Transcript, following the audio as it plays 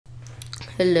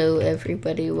Hello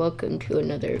everybody, welcome to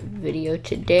another video.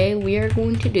 Today we are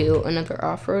going to do another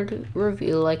off-road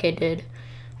review like I did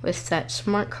with that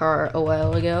smart car a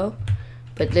while ago,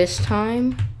 but this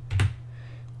time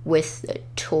with the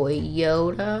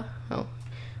Toyota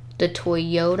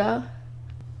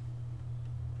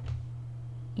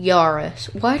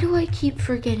Yaris. Why do I keep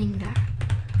forgetting that?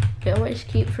 I always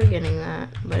keep forgetting that,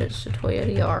 but it's the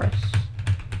Toyota Yaris.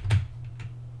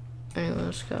 Anyway,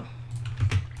 let's go.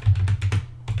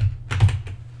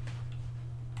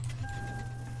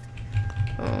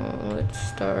 Let's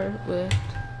start with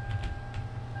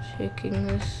taking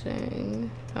this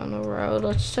thing down the road.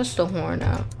 Let's test the horn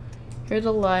out. Here are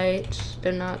the lights.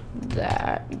 They're not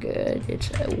that good. It's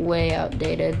way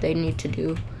outdated. They need to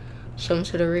do some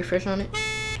sort of refresh on it.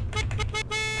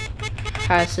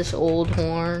 Has this old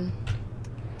horn.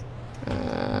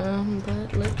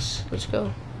 But let's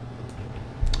go.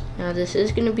 Now this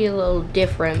is gonna be a little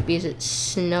different because it's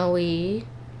snowy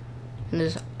and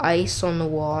there's ice on the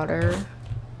water.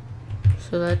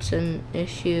 So that's an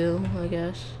issue, I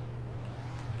guess.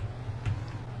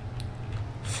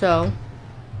 So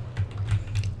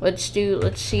let's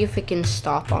see if it can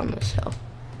stop on this hill.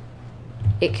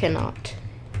 It cannot.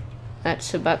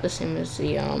 That's about the same as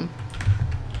the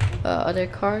other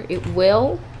car. It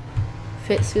will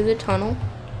fit through the tunnel.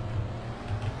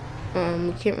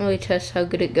 We can't really test how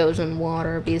good it goes in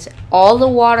water because all the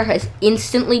water has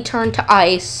instantly turned to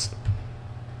ice.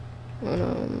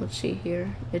 Let's see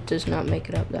here. It does not make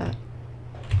it up that.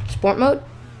 Sport mode?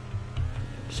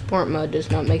 Sport mode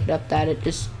does not make it up that. It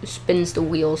just spins the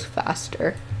wheels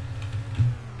faster.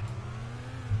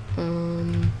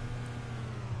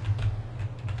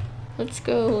 Let's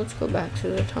go back to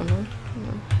the tunnel.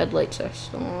 Headlights are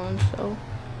still on, so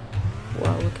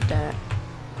wow, look at that.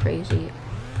 Crazy.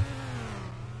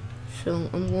 So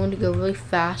I'm going to go really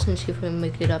fast and see if I can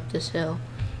make it up this hill.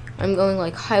 I'm going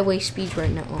like highway speed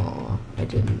right now. Aw, I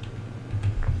didn't.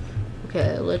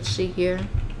 Okay, let's see here.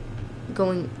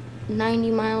 Going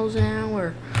 90 miles an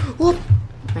hour. Whoop!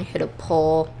 I hit a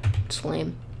pole. It's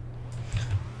lame.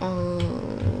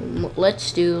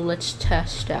 Let's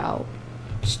test out.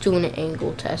 Let's do an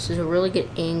angle test. There's a really good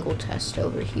angle test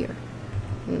over here.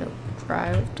 I'm gonna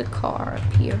drive the car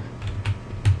up here.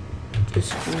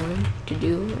 Just going to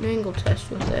do an angle test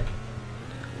with it.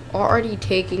 Already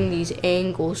taking these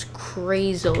angles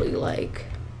crazily, like.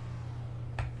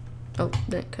 Oh,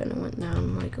 that kind of went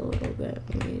down like a little bit.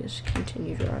 Let me just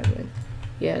continue driving.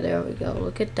 Yeah, there we go.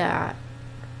 Look at that.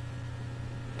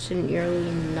 It's a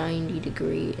nearly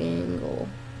 90-degree angle.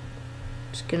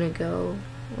 It's gonna go.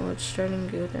 Oh, it's starting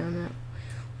to go down that.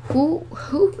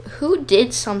 Who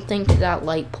did something to that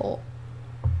light pole?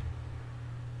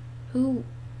 Who?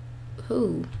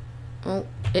 Oh,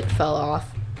 it fell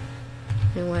off.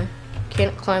 Anyway,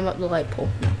 can't climb up the light pole.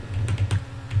 No.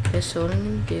 Okay, so what I'm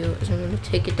gonna do is I'm gonna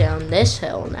take it down this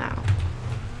hill now.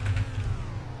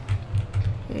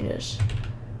 Let me just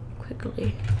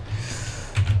quickly.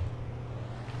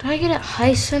 Did I get it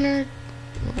high centered?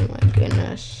 Oh my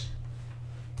goodness.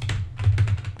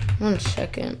 1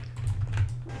 second.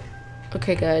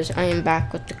 Okay guys, I am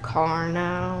back with the car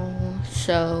now.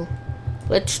 So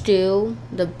let's do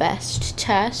the best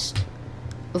test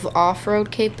of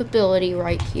off-road capability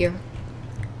right here.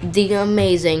 The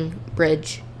amazing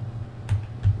bridge.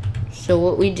 So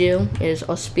what we do is,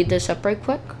 I'll speed this up right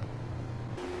quick.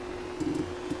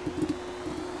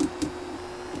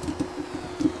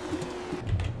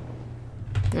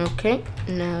 Okay,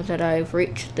 now that I've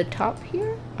reached the top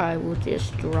here, I will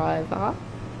just drive off.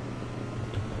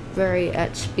 Very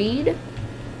at speed.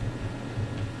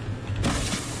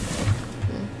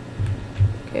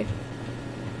 Okay.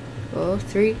 Oh,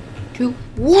 3, 2,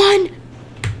 1!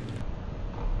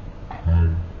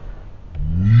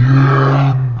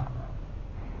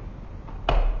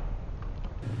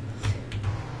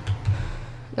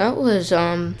 That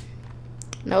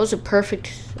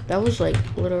was like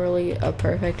literally a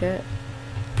perfect hit.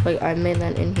 Like I made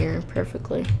that in here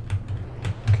perfectly.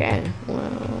 Okay,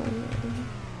 well,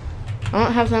 I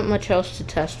don't have that much else to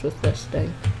test with this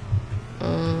thing.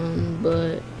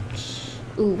 But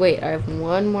ooh, wait, I have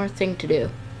one more thing to do.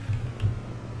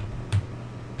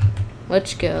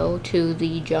 Let's go to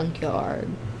the junkyard.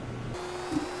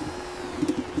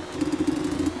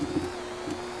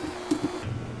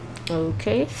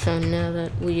 Okay, so now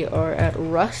that we are at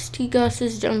Rusty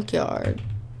Gus's junkyard.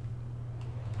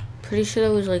 Pretty sure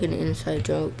that was like an inside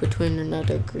joke between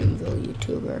another Greenville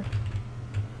YouTuber.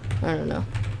 I don't know.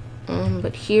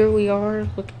 But here we are.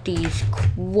 Look at these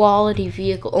quality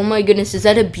vehicles. Oh my goodness, is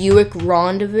that a Buick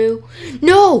Rendezvous?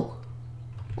 No!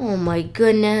 Oh my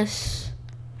goodness.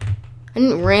 I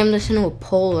didn't ram this into a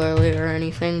pole earlier or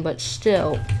anything, but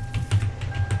still.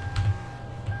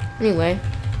 Anyway,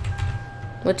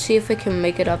 let's see if I can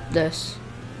make it up this.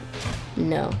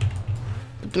 No.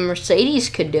 But the Mercedes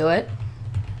could do it.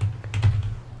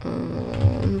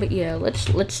 But yeah,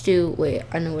 let's do, wait,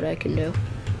 I know what I can do.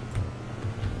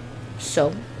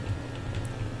 So,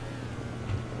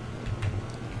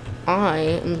 I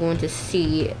am going to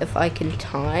see if I can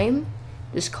time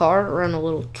this car around a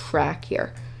little track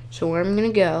here. So where I'm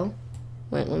gonna go,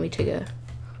 wait, let me take a,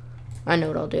 I know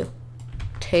what I'll do.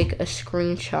 Take a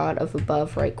screenshot of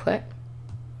above right quick.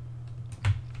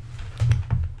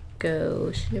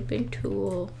 Go snipping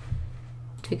tool,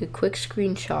 take a quick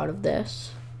screenshot of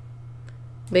this.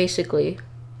 Basically,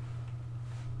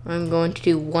 I'm going to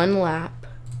do one lap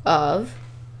of,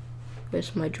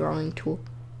 where's my drawing tool?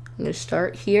 I'm gonna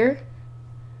start here.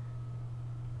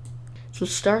 So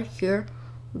start here,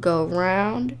 go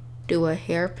around, do a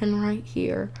hairpin right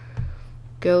here,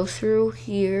 go through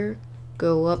here,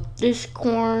 go up this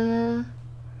corner,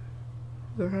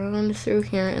 around through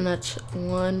here, and that's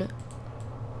one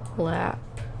lap.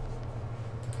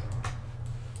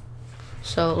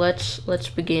 So let's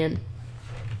begin.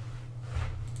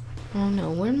 Oh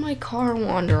no, where'd my car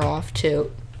wander off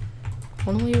to?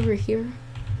 All the way over here?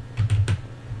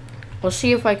 We'll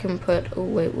see if I can put, oh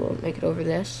wait, will it make it over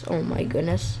this? Oh my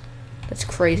goodness. That's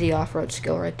crazy off-road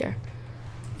skill right there.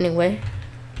 Anyway.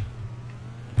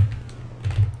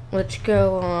 Let's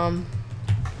go,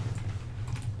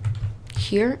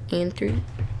 here and through.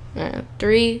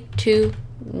 3, 2,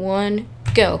 1,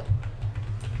 go.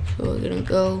 So we're gonna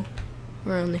go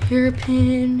around the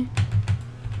hairpin.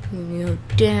 We're gonna go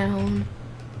down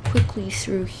quickly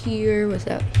through here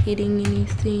without hitting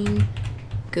anything.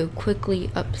 Go quickly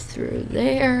up through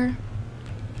there.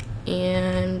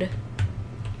 And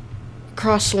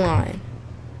cross the line.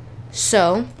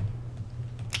 So,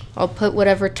 I'll put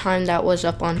whatever time that was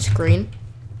up on screen.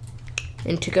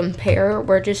 And to compare,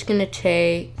 we're just gonna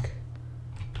take,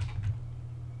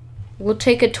 we'll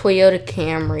take a Toyota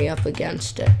Camry up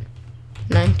against it.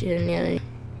 1990.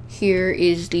 Here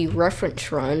is the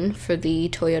reference run for the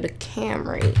Toyota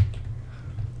Camry.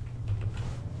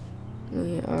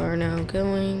 We are now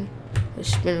going to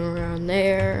spin around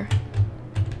there.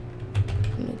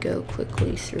 I'm gonna go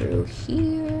quickly through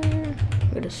here. I'm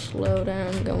gonna slow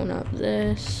down going up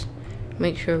this.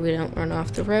 Make sure we don't run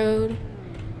off the road.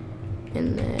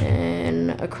 And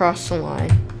then across the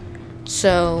line.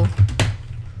 So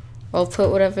I'll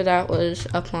put whatever that was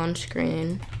up on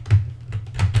screen.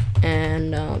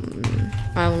 And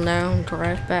I will now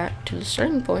drive back to the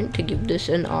starting point to give this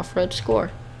an off-road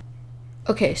score.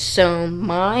 Okay, so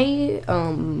my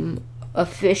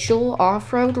official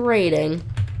off-road rating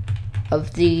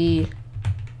of the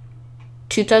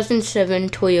 2007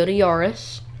 Toyota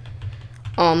Yaris,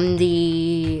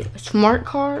 the smart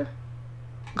car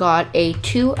got a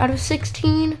 2 out of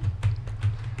 16.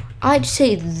 I'd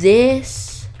say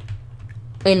this,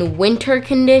 in winter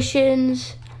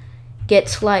conditions,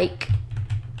 gets like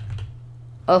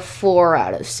a 4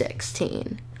 out of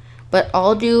 16. But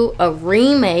I'll do a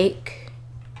remake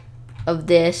of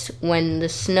this when the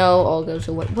snow all goes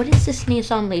away. What is this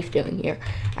Nissan Leaf doing here?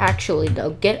 Actually, though,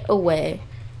 get away.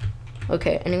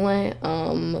 Okay, anyway,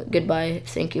 goodbye.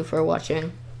 Thank you for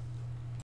watching.